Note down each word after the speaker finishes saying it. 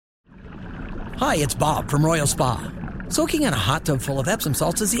Hi, it's Bob from Royal Spa. Soaking in a hot tub full of Epsom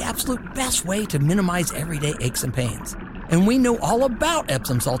salts is the absolute best way to minimize everyday aches and pains. And we know all about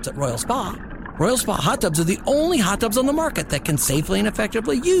Epsom salts at Royal Spa. Royal Spa hot tubs are the only hot tubs on the market that can safely and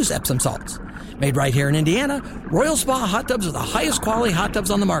effectively use Epsom salts. Made right here in Indiana, Royal Spa hot tubs are the highest quality hot tubs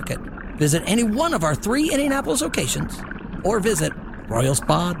on the market. Visit any one of our 3 Indianapolis locations or visit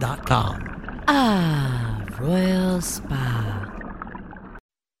royalspa.com. Ah, Royal Spa.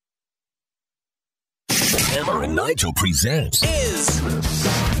 Hammer and Nigel presents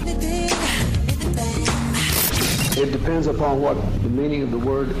It depends upon what the meaning of the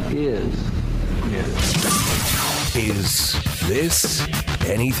word is. Is this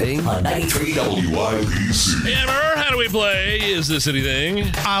anything? On 93 WIPC. Hammer, how do we play? Is this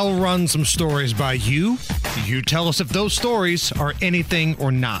anything? I'll run some stories by you. You tell us if those stories are anything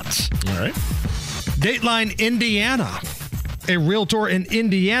or not. All right. Dateline Indiana. A realtor in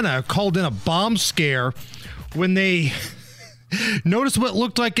Indiana called in a bomb scare when they noticed what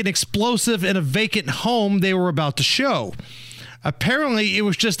looked like an explosive in a vacant home they were about to show. Apparently, it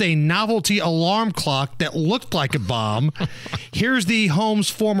was just a novelty alarm clock that looked like a bomb. Here's the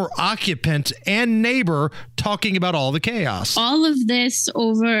home's former occupant and neighbor talking about all the chaos. All of this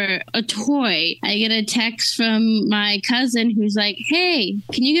over a toy. I get a text from my cousin who's like, hey,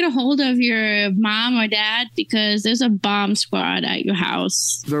 can you get a hold of your mom or dad? Because there's a bomb squad at your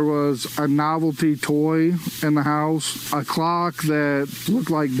house. There was a novelty toy in the house, a clock that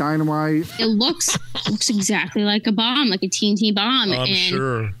looked like dynamite. It looks exactly like a bomb, like a TNT bomb. I'm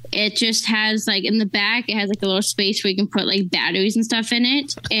sure. It just has, like, in the back, it has, like, a little space where you can put, like, batteries and stuff in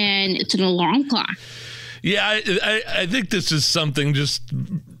it. And it's an alarm clock. Yeah, I think this is something just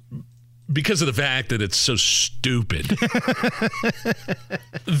because of the fact that it's so stupid.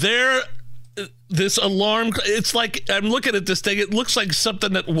 This alarm, it's like, I'm looking at this thing, it looks like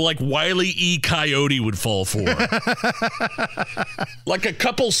something that like Wile E. Coyote would fall for. Like a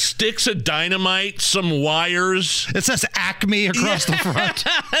couple sticks of dynamite, some wires. It says Acme across the front.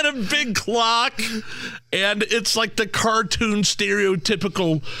 And a big clock. And it's like the cartoon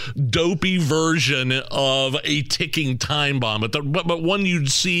stereotypical dopey version of a ticking time bomb, but one you'd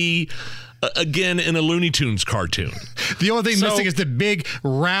see again in a Looney Tunes cartoon. The only thing missing is the big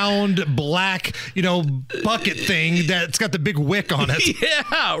round black, bucket thing that's got the big wick on it.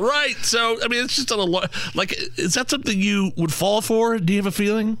 Yeah, right. So I mean, it's just like, is that something you would fall for? Do you have a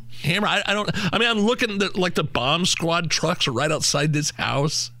feeling, Hammer? I don't. I mean, I'm looking at the bomb squad trucks are right outside this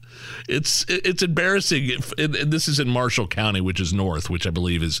house. It's embarrassing. And this is in Marshall County, which is north, which I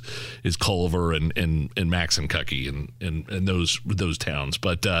believe is Culver and Maxinkuckee and those towns.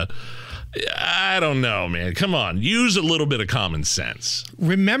 But I don't know, man. Come on, use a little bit of common sense.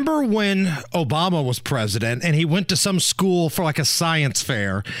 Remember when Obama was president and he went to some school for like a science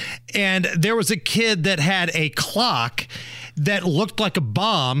fair, and there was a kid that had a clock that looked like a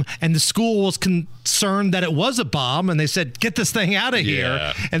bomb, and the school was concerned that it was a bomb, and they said, get this thing out of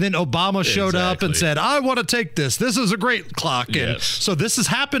here. And then Obama showed up and said, I want to take this. This is a great clock. Yes. And so this has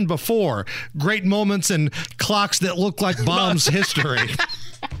happened before. Great moments in clocks that look like bombs history.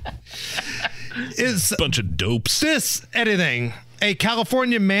 Is bunch of dopes. Anything. A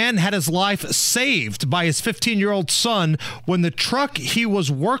California man had his life saved by his 15-year-old son when the truck he was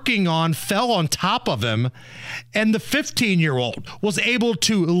working on fell on top of him, and the 15-year-old was able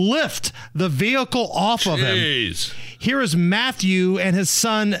to lift the vehicle off of him. Here is Matthew and his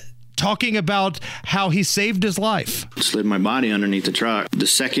son talking about how he saved his life. Slid my body underneath the truck. The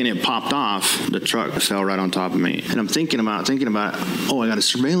second it popped off, the truck fell right on top of me. And I'm thinking about, oh, I got a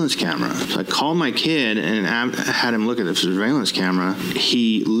surveillance camera. So I called my kid and had him look at the surveillance camera.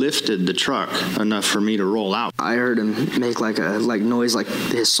 He lifted the truck enough for me to roll out. I heard him make like noise, like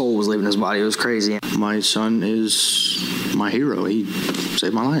his soul was leaving his body. It was crazy. My son is my hero. He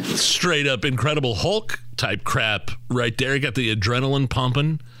saved my life. Straight up Incredible Hulk type crap right there. You got the adrenaline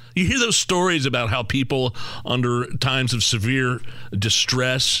pumping. You hear those stories about how people under times of severe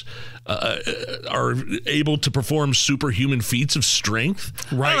distress are able to perform superhuman feats of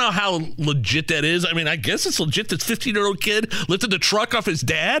strength. Right. I don't know how legit that is. I mean, I guess it's legit. This 15-year-old kid lifted the truck off his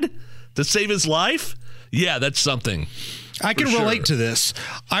dad to save his life. Yeah, that's something. I can relate to this.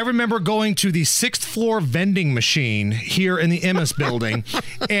 I remember going to the 6th floor vending machine here in the Emmis building,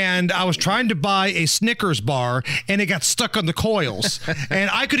 and I was trying to buy a Snickers bar, and it got stuck on the coils. And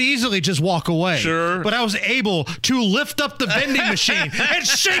I could easily just walk away. Sure. But I was able to lift up the vending machine and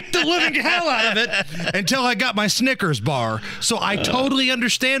shake the living hell out of it until I got my Snickers bar. So I totally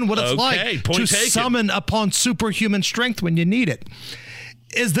understand what it's like to summon upon superhuman strength when you need it.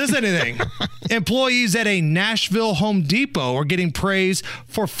 Is this anything? Employees at a Nashville Home Depot are getting praise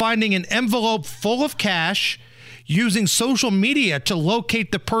for finding an envelope full of cash, using social media to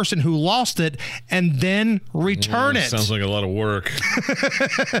locate the person who lost it, and then return it. Sounds like a lot of work.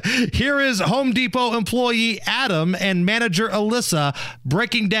 Here is Home Depot employee Adam and manager Alyssa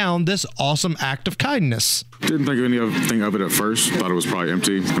breaking down this awesome act of kindness. Didn't think of anything of it at first. Thought it was probably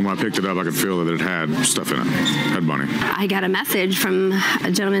empty. And when I picked it up, I could feel that it had stuff in it. Had money. I got a message from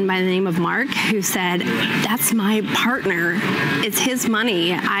a gentleman by the name of Mark who said, "That's my partner. It's his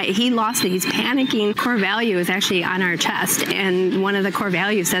money. He lost it. He's panicking." Core value is actually on our chest. And one of the core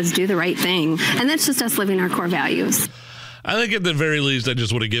values says, do the right thing. And that's just us living our core values. I think at the very least, I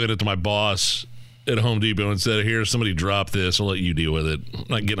just would have given it to my boss at Home Depot and said, here, somebody drop this. I'll let you deal with it.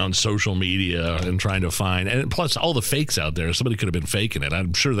 Not getting on social media and trying to find. And plus, all the fakes out there, somebody could have been faking it.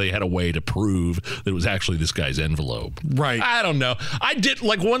 I'm sure they had a way to prove that it was actually this guy's envelope. Right. I don't know. I did,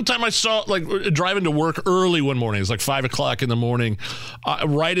 like, one time I saw, like, driving to work early one morning. It was like 5 o'clock in the morning,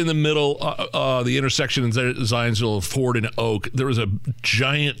 right in the middle, the intersection in Zionsville of Ford and Oak. There was a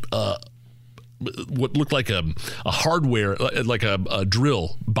giant, what looked like a hardware, like a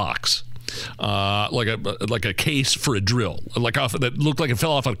drill box. Like a case for a drill, that looked like it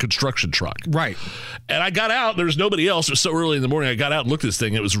fell off a construction truck. Right. And I got out. There was nobody else. It was so early in the morning. I got out and looked at this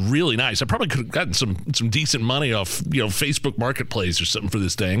thing. It was really nice. I probably could have gotten some decent money off, Facebook Marketplace or something for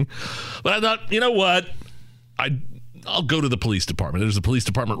this thing. But I thought, you know what? I'll go to the police department. There's a police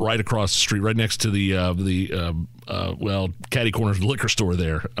department right across the street, right next to the catty corner of the liquor store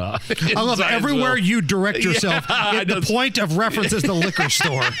there. I love it. Everywhere you direct yourself, the point of reference is the liquor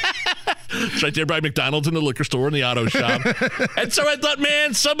store. It's right there by McDonald's and the liquor store and the auto shop. And so I thought,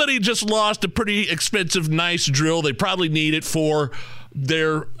 man, somebody just lost a pretty expensive, nice drill. They probably need it for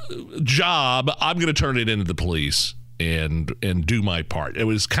their job. I'm going to turn it into the police and do my part. It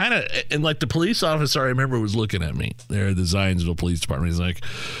was kind of, and like the police officer I remember was looking at me there at the Zionsville Police Department. He's like,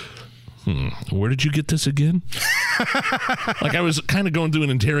 where did you get this again? Like, I was kind of going through an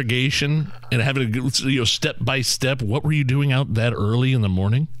interrogation and having to go, step by step. What were you doing out that early in the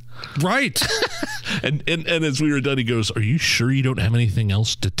morning? Right. and as we were done, he goes, are you sure you don't have anything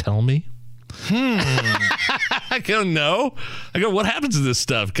else to tell me? I go, no. I go, what happens to this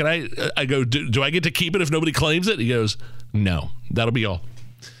stuff? Can I go, do I get to keep it if nobody claims it? He goes, no, that'll be all.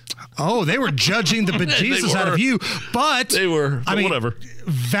 Oh, they were judging the bejesus out of you, but they were. I mean, whatever.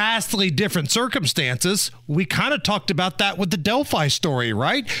 Vastly different circumstances. We kind of talked about that with the Delphi story,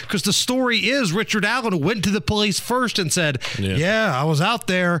 right? Because the story is Richard Allen went to the police first and said, "Yeah, I was out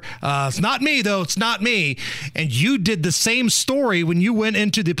there. It's not me, though. It's not me." And you did the same story when you went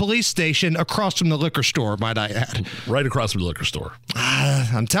into the police station across from the liquor store, might I add? Right across from the liquor store.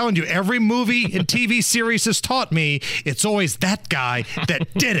 I'm telling you, every movie and TV series has taught me it's always that guy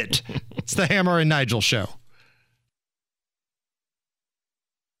that did it. It's the Hammer and Nigel Show.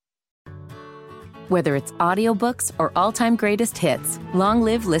 Whether it's audiobooks or all-time greatest hits, long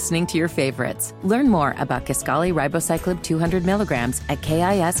live listening to your favorites. Learn more about Kisqali Ribociclib 200 milligrams at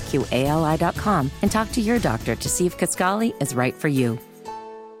KISQALI.com and talk to your doctor to see if Kisqali is right for you.